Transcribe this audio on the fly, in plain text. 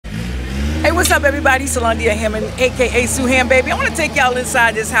Hey, what's up, everybody? Salandia Hammond, aka Suhan Baby. I want to take y'all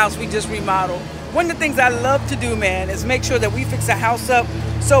inside this house we just remodeled. One of the things I love to do, man, is make sure that we fix a house up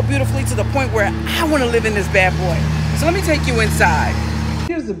so beautifully to the point where I want to live in this bad boy. So let me take you inside.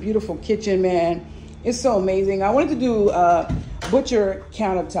 Here's the beautiful kitchen, man. It's so amazing. I wanted to do butcher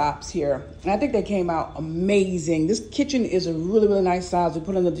countertops here, and I think they came out amazing. This kitchen is a really, really nice size. We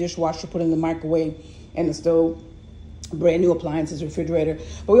put in the dishwasher, put in the microwave and the stove. Brand new appliances, refrigerator.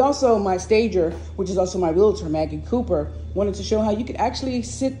 But we also, my stager, which is also my realtor, Maggie Cooper, wanted to show how you could actually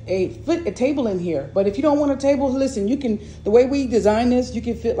fit a table in here. But if you don't want a table, listen, you can, the way we designed this, you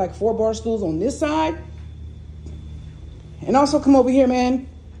can fit like 4-bar stools on this side. And also come over here, man,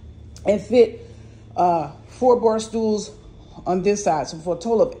 and fit 4-bar stools on this side. So for a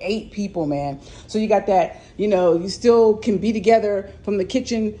total of 8 people, man. So you got that, you know, you still can be together from the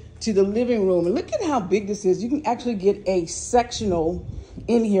kitchen to the living room. And look at how big this is. You can actually get a sectional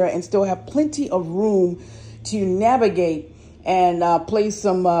in here and still have plenty of room to navigate and play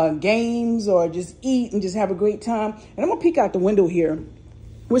some games or just eat and just have a great time. And I'm gonna peek out the window here.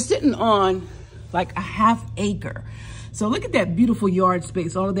 We're sitting on like a ½ acre. So look at that beautiful yard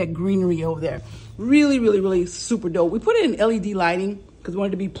space, all of that greenery over there. Really, really, really super dope. We put it in LED lighting because we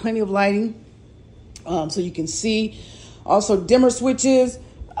wanted to be plenty of lighting so you can see. Also dimmer switches.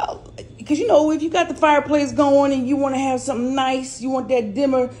 Because, you know, if you got the fireplace going and you want to have something nice, you want that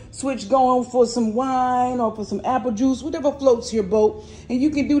dimmer switch going for some wine or for some apple juice, whatever floats your boat. And you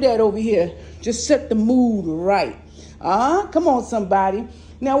can do that over here. Just set the mood right. Come on, somebody.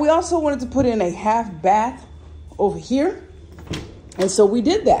 Now, we also wanted to put in a half bath over here. And so we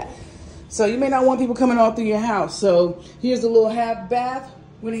did that. So you may not want people coming all through your house. So here's a little half bath.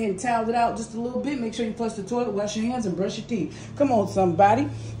 Went ahead and toweled it out just a little bit. Make sure you flush the toilet, wash your hands, and brush your teeth. Come on, somebody.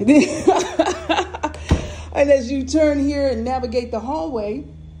 And as you turn here and navigate the hallway,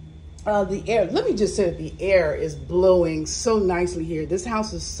 the air, let me just say that the air is blowing so nicely here. This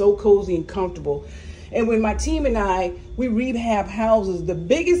house is so cozy and comfortable. And when my team and I, we rehab houses, the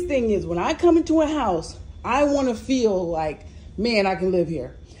biggest thing is when I come into a house, I want to feel like, man, I can live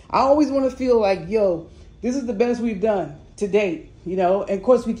here. I always want to feel like, yo, this is the best we've done to date. You know, and of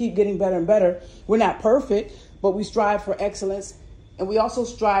course we keep getting better and better. We're not perfect, but we strive for excellence. And we also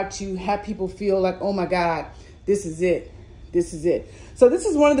strive to have people feel like, oh my God, this is it. This is it. So this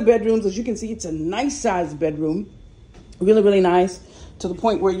is one of the bedrooms. As you can see, it's a nice sized bedroom. Really, really nice, to the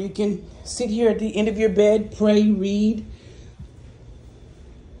point where you can sit here at the end of your bed, pray, read.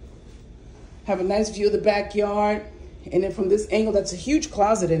 Have a nice view of the backyard. And then from this angle, that's a huge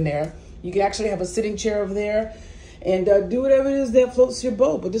closet in there. You can actually have a sitting chair over there. And do whatever it is that floats your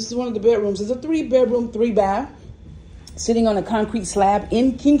boat. But this is one of the bedrooms. It's a 3-bedroom, 3-bath, sitting on a concrete slab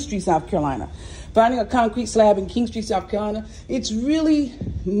in King Street, South Carolina. Finding a concrete slab in King Street, South Carolina, it's really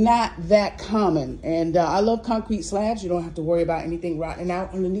not that common. And I love concrete slabs. You don't have to worry about anything rotting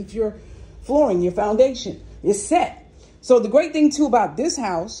out underneath your flooring, your foundation. It's set. So the great thing, too, about this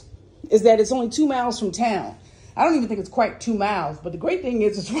house is that it's only 2 miles from town. I don't even think it's quite 2 miles, but the great thing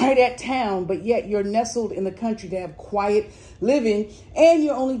is it's right at town, but yet you're nestled in the country to have quiet living, and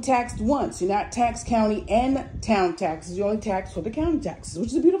you're only taxed once. You're not taxed county and town taxes. You're only taxed for the county taxes, which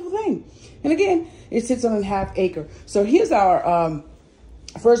is a beautiful thing. And again, it sits on a ½ acre. So here's our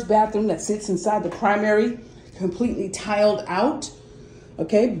first bathroom that sits inside the primary, completely tiled out.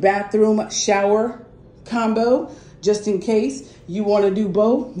 Okay, bathroom, shower combo. Just in case you want to do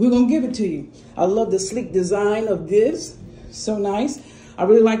both, we're going to give it to you. I love the sleek design of this. So nice. I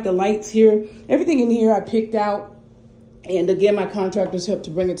really like the lights here. Everything in here I picked out. And again, my contractors helped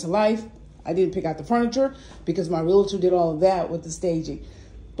to bring it to life. I didn't pick out the furniture because my realtor did all of that with the staging.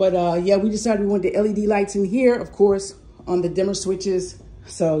 But yeah, we decided we wanted the LED lights in here, of course, on the dimmer switches.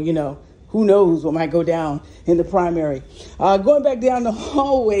 So, you know, who knows what might go down in the primary. Going back down the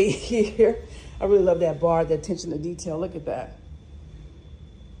hallway here. I really love that bar, the attention to detail. Look at that.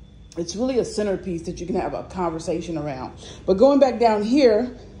 It's really a centerpiece that you can have a conversation around. But going back down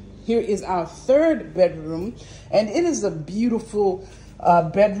here, here is our 3rd bedroom. And it is a beautiful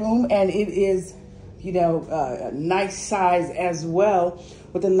bedroom. And it is, you know, a nice size as well,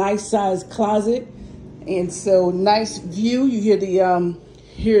 with a nice size closet. And so nice view. You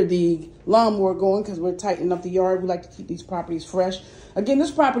hear the lawnmower going because we're tightening up the yard. We like to keep these properties fresh. Again,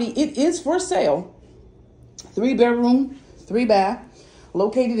 this property, it is for sale. 3-bedroom, 3-bath,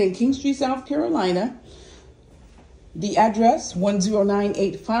 located in King Street, South Carolina. The address,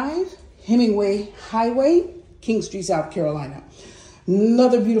 10985 Hemingway Highway, King Street, South Carolina.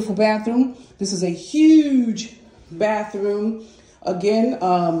 Another beautiful bathroom. This is a huge bathroom. Again,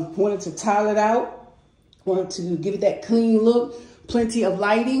 wanted to tile it out. Wanted to give it that clean look. Plenty of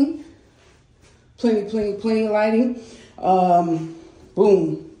lighting. Plenty of lighting. Boom.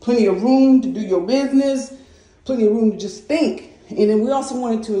 Plenty of room to do your business. Plenty of room to just think. And then we also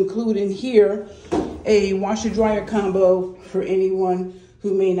wanted to include in here a washer-dryer combo for anyone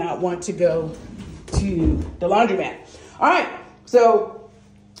who may not want to go to the laundromat. All right, so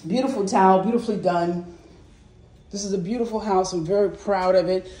beautiful towel, beautifully done. This is a beautiful house. I'm very proud of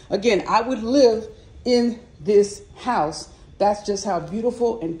it. Again, I would live in this house. That's just how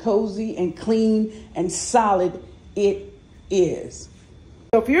beautiful and cozy and clean and solid it is.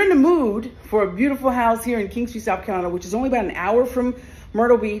 So if you're in the mood for a beautiful house here in King Street, South Carolina, which is only about an hour from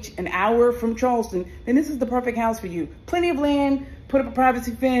Myrtle Beach, an hour from Charleston, then this is the perfect house for you. Plenty of land, put up a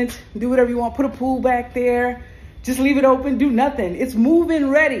privacy fence, do whatever you want, put a pool back there, just leave it open, do nothing. It's move-in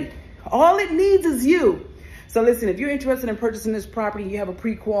ready. All it needs is you. So listen, if you're interested in purchasing this property, you have a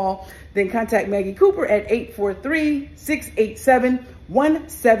pre-qual, then contact Maggie Cooper at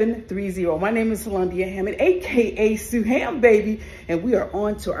 843-687-1730. My name is Columbia Hammond, AKA Sue Ham, baby, and we are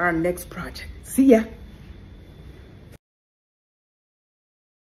on to our next project. See ya.